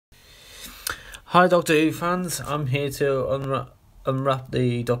Hi Doctor Who fans, I'm here to unwrap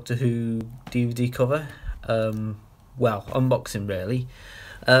the Doctor Who DVD cover. Well, unboxing really.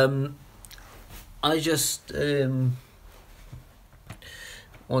 I just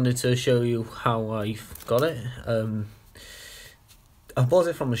wanted to show you how I've got it. I bought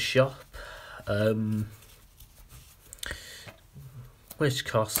it from a shop, which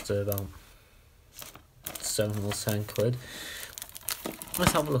cost about £7 or £10.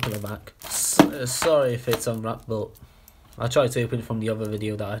 Let's have a look at the back. Sorry if it's unwrapped, but I tried to open it from the other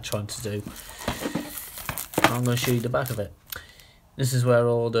video that I tried to do. I'm going to show you the back of it. This is where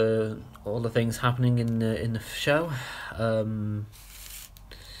all the things happening in the show.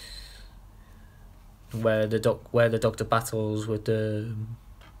 Where the Doctor battles with the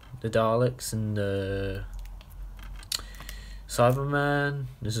Daleks and the Cyberman.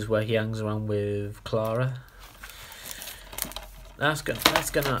 This is where he hangs around with Clara.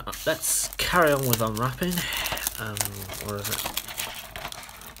 Let's carry on with unwrapping. Where is it?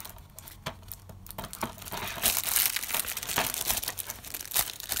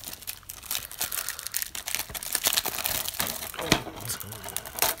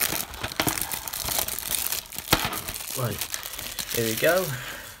 Right, here we go.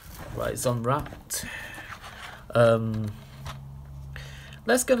 Right, it's unwrapped.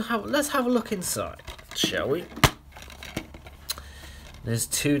 Let's have a look inside, shall we? There's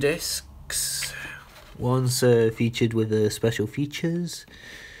 2 discs. One's featured with special features,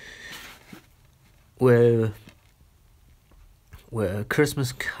 where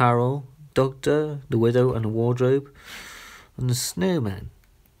Christmas Carol, Doctor, the Widow, and the Wardrobe, and the Snowman.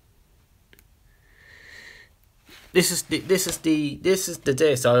 This is the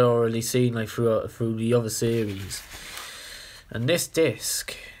disc I already seen like through the other series, and this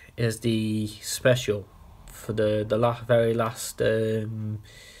disc is the special for the very last 11th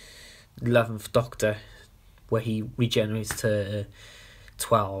Doctor, where he regenerates to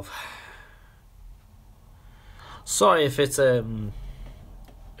 12. Sorry if it's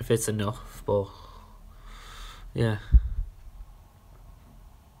enough, but yeah.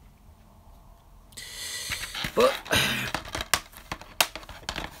 But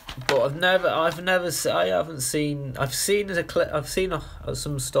I've seen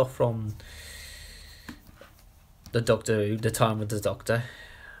some stuff from the Doctor Who, the time of the Doctor,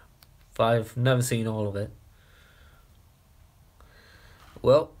 but I've never seen all of it.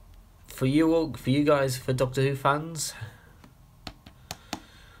 Well, for you guys, for Doctor Who fans,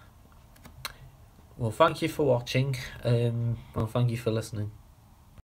 well, thank you for watching. Well, thank you for listening.